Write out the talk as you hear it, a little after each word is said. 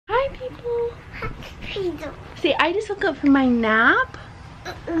See, I just woke up from my nap.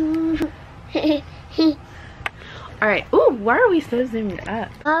 Alright, ooh, why are we so zoomed up?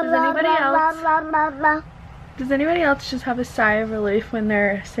 Does anybody else just have a sigh of relief when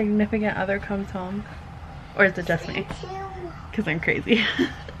their significant other comes home? Or is it just me? Because I'm crazy.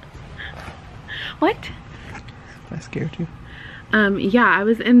 What? I scared you. Yeah, I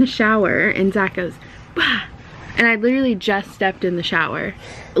was in the shower and Zach goes, bah! And I literally just stepped in the shower.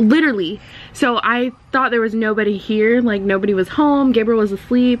 Literally. So I thought there was nobody here, like nobody was home, Gabriel was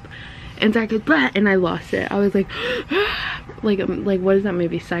asleep, and Zach goes, bah! And I lost it. I was like, like what is that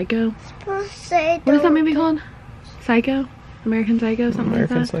movie, Psycho? What is that movie called? Psycho? American Psycho? Something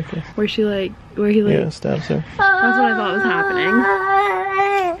American like that? Psycho. Where he yeah, stabs her. That's what I thought was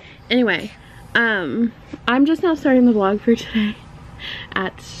happening. Anyway, I'm just now starting the vlog for today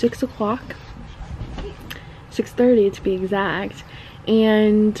at 6 o'clock. 6:30 to be exact.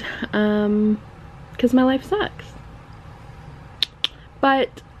 And, because my life sucks.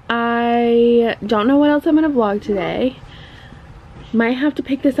 But I don't know what else I'm going to vlog today. Might have to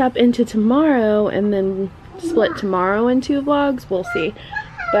pick this up into tomorrow and then split tomorrow into vlogs. We'll see.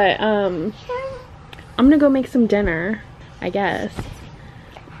 But, I'm going to go make some dinner, I guess.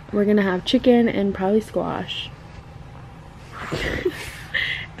 We're going to have chicken and probably squash.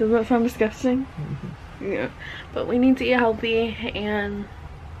 Does that sound disgusting? Mm-hmm. Yeah. But we need to eat healthy and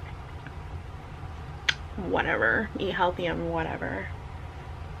whatever. Eat healthy and whatever.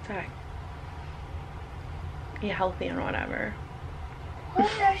 Sorry. Eat healthy and whatever.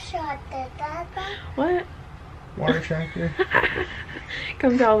 What? Water tractor.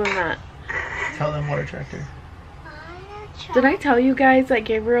 Come tell them that. Tell them water tractor. Did I tell you guys that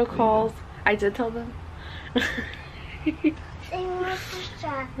Gabriel calls? I did tell them.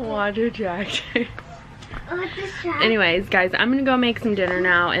 Water tractor. Anyways, guys, I'm gonna go make some dinner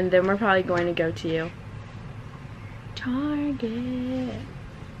now, and then we're probably going to go to Target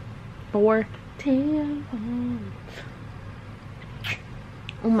for tampons.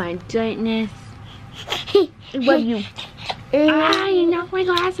 Oh my goodness. What you? You knocked my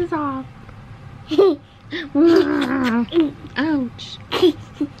glasses off. Ouch.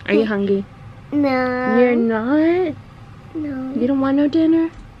 Are you hungry? No. You're not? No. You don't want no dinner?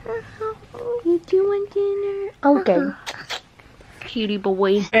 You do want dinner? Okay. Cutie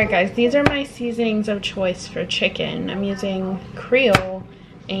boy. Alright guys, these are my seasonings of choice for chicken. I'm using Creole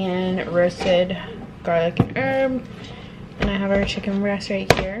and roasted garlic and herb. And I have our chicken breast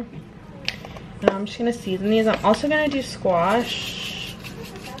right here. Now I'm just going to season these. I'm also going to do squash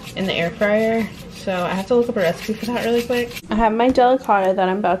in the air fryer. So I have to look up a recipe for that really quick. I have my delicata that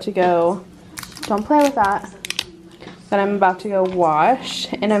I'm about to go, don't play with that, that I'm about to go wash.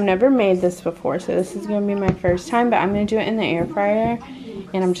 And I've never made this before, so this is going to be my first time, but I'm going to do it in the air fryer.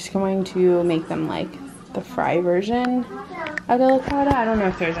 And I'm just going to make them like the fry version of delicata. I don't know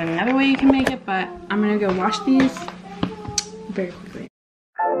if there's any other way you can make it, but I'm going to go wash these very quickly.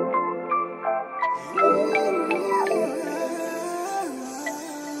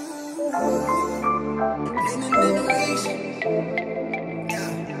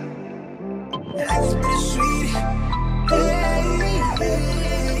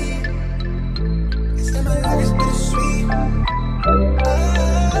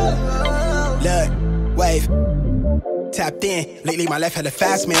 Look, wave. Tapped in. Lately my life had a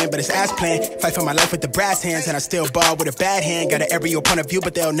fast man, but it's ass plan. Fight for my life with the brass hands, and I still ball with a bad hand. Got an aerial point of view,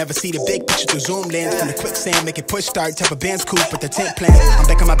 but they'll never see the big picture through zoom lens. From the quicksand, make it push start, type of band's coupe with the tent plan. I'm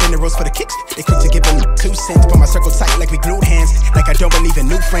back on my bender rolls for the kicks. They quick to give them 2 cents. Put my circle tight like we glued hands. Like I don't believe in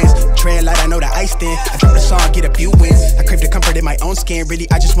new friends. Trail light, I know the ice thin. I drop the song, get a few wins. I crave the comfort in my own skin.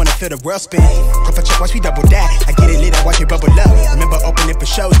 Really, I just wanna feel the world spin. Go for check, watch me double that. I get it lit, I watch it bubble up. Remember opening for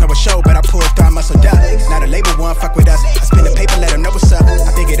shows, no a show, but I pulled through, I muscled up. Now the label one fuck with us. I spin the paper, let them know what's up.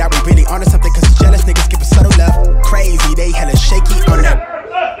 I figured I would really honor something, cause jealous niggas give a subtle love. Crazy, they hella shaky on that.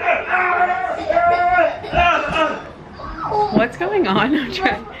 What's going on?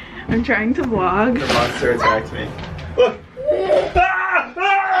 I'm trying to vlog. The monster attacked me.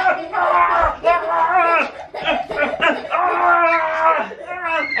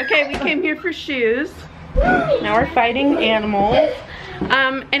 Okay, we came here for shoes. Now we're fighting animals.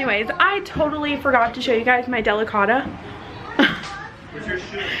 Anyways, I totally forgot to show you guys my delicata.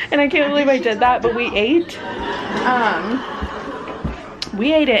 And I can't believe I did that, but we ate.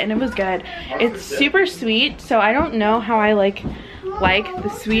 We ate it and it was good. It's super sweet, so I don't know how I like the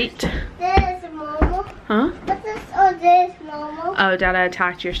sweet. This, Momo. Huh? What's this? Oh, this, Momo. Oh, Dada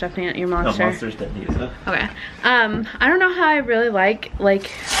attacked your stuffed your monster. No, monsters didn't use it. Okay. I don't know how I really like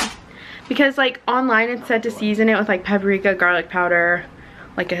because like online it said to season it with like paprika, garlic powder,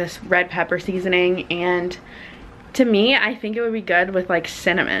 like a red pepper seasoning, and to me, I think it would be good with like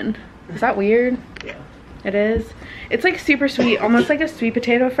cinnamon. Is that weird? Yeah. It is. It's like super sweet, almost like a sweet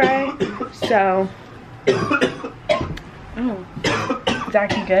potato fry. So, oh, is that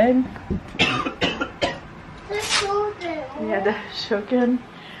actually good? Yeah, that's so good.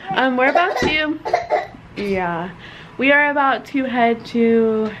 We're about to, yeah, we are about to head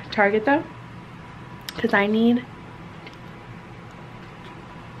to Target though, because I need,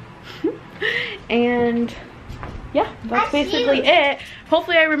 and yeah, that's basically it.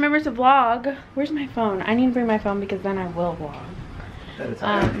 Hopefully I remember to vlog. Where's my phone? I need to bring my phone because then I will vlog.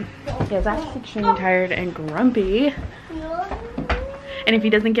 Yeah, Zach's extremely tired and grumpy. And if he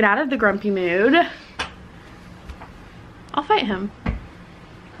doesn't get out of the grumpy mood, I'll fight him.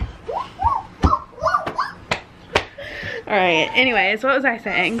 Alright, anyways, what was I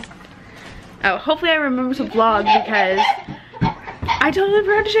saying? Oh, hopefully I remember to vlog because I totally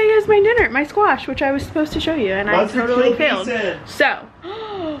forgot to show you guys my dinner, my squash, which I was supposed to show you, and I totally failed. So,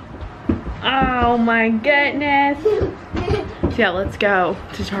 oh my goodness. So yeah, let's go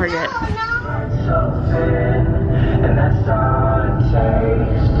to Target.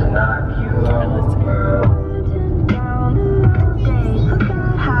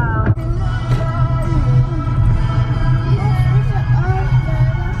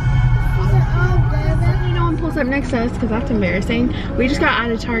 Up next to us because that's embarrassing. We just got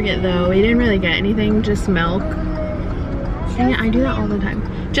out of Target though. We didn't really get anything, just milk. And yeah, I do that all the time.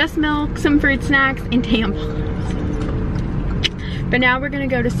 Just milk, some fruit snacks, and tampons. But now we're gonna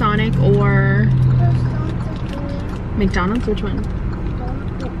go to Sonic or McDonald's. Which one?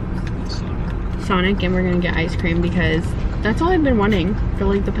 Sonic, and we're gonna get ice cream because that's all I've been wanting for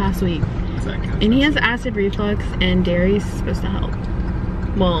like the past week. And he has acid reflux, and dairy is supposed to help.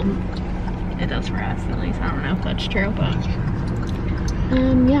 Well, it does for us at least. I don't know if that's true, but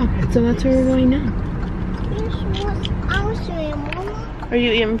yeah, so that's where we're going now. Are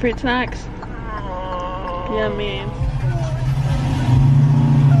you eating fruit snacks? Yummy.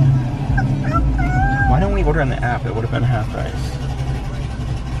 Why don't we order on the app? It would have been half price.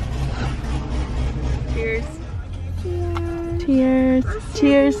 Cheers. Cheers.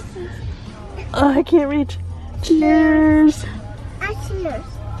 Cheers. Oh, I can't reach. Cheers. Cheers.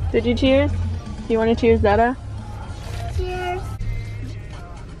 Did you cheers? You want to cheers, Dada? Cheers.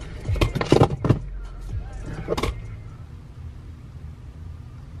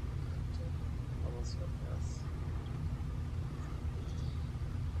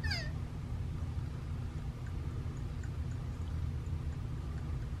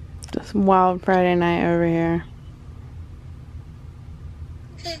 Just wild Friday night over here.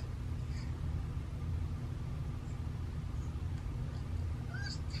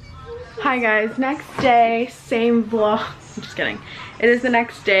 Hi guys, next day, same vlog. I'm just kidding. It is the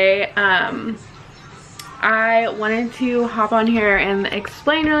next day. I wanted to hop on here and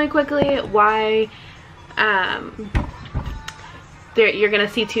explain really quickly why you're gonna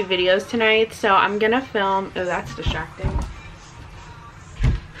see 2 videos tonight. So I'm gonna film, oh that's distracting.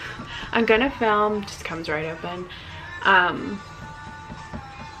 I'm gonna film, just comes right open,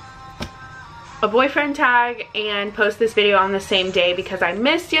 a boyfriend tag and post this video on the same day because I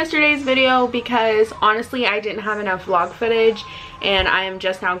missed yesterday's video because honestly I didn't have enough vlog footage, and I am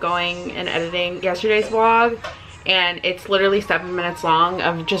just now going and editing yesterday's vlog, and it's literally 7 minutes long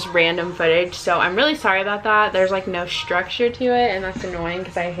of just random footage. So I'm really sorry about that. There's like no structure to it, and that's annoying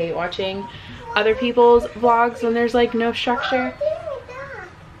because I hate watching other people's vlogs when there's like no structure.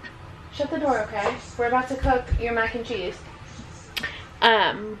 Shut the door, okay? We're about to cook your mac and cheese.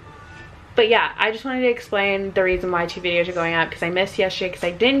 But yeah, I just wanted to explain the reason why 2 videos are going up because I missed yesterday because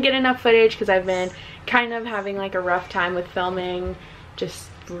I didn't get enough footage because I've been kind of having like a rough time with filming, just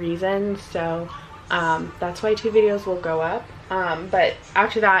reasons. So that's why 2 videos will go up. But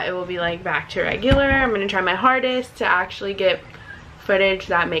after that it will be like back to regular. I'm going to try my hardest to actually get footage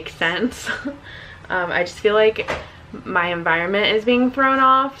that makes sense. I just feel like my environment is being thrown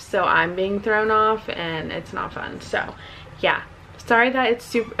off, so I'm being thrown off, and it's not fun. So yeah, sorry that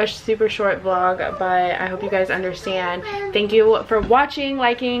it's a super short vlog, but I hope you guys understand. Thank you for watching,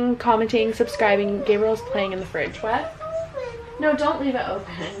 liking, commenting, subscribing. Gabriel's playing in the fridge. What? No, don't leave it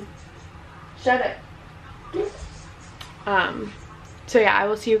open. Shut it. So yeah, I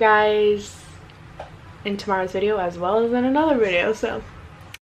will see you guys in tomorrow's video as well as in another video. So